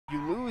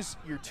lose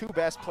your two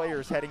best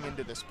players heading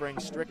into the spring.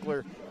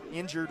 Strickler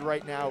injured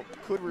right now,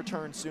 could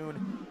return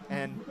soon,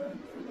 and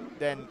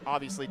then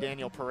obviously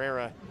Daniel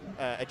Pereira,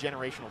 a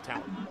generational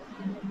talent.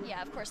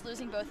 Yeah, of course,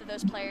 losing both of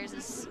those players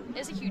is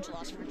a huge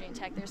loss for Virginia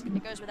Tech.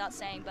 It goes without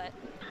saying, but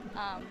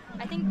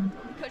I think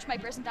Coach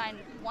Mike Brisendine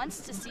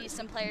wants to see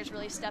some players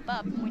really step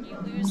up. When you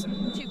lose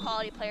two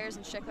quality players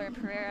in Strickler and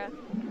Pereira,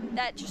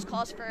 that just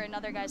calls for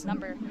another guy's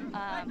number.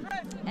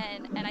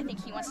 And I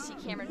think he wants to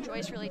see Cameron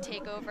Joyce really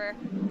take over,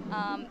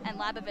 and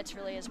Labovitz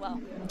really as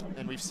well.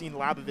 And we've seen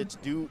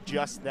Labovitz do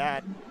just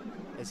that,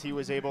 as he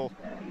was able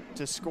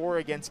to score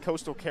against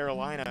Coastal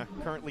Carolina,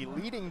 currently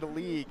leading the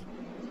league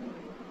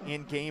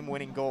in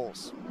game-winning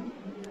goals.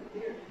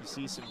 You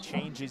see some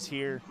changes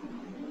here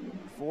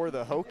for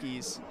the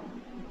Hokies,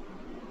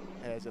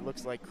 as it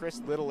looks like Chris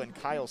Little and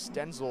Kyle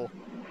Stenzel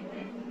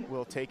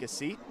will take a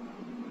seat,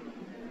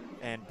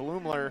 and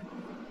Blumler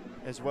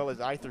as well as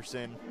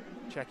Eitherson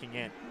checking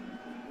in.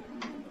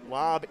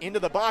 Lob into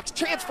the box,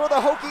 chance for the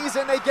Hokies,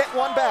 and they get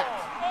one back.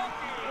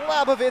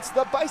 Labovitz,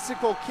 the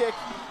bicycle kick,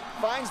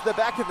 finds the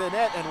back of the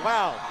net, and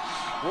wow,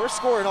 we're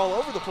scoring all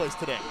over the place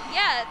today.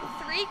 Yeah,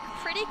 3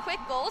 pretty quick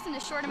goals in a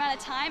short amount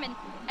of time,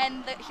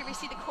 and here we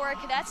see the Cora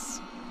Cadets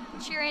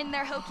cheering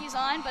their Hokies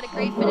on, but a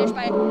great finish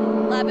by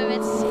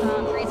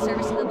Labovitz, great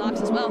service in the box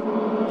as well.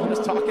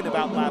 Just talking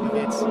about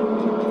Labovitz,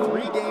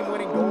 3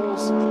 game-winning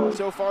goals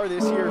so far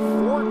this year,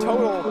 4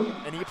 total,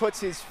 and he puts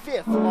his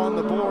 5th on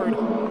the board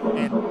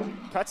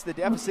and cuts the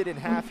deficit in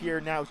half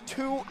here, now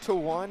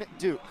 2-1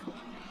 Duke.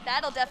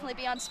 That'll definitely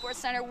be on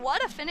SportsCenter.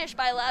 What a finish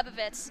by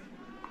Labovitz.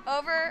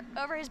 Over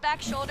his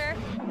back shoulder,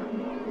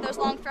 those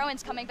long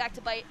throw-ins coming back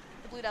to bite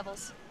the Blue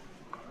Devils.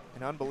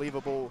 An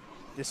unbelievable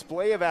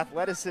display of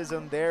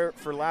athleticism there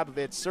for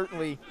Labovitz.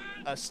 Certainly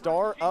a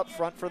star up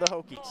front for the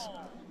Hokies.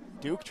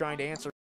 Duke trying to answer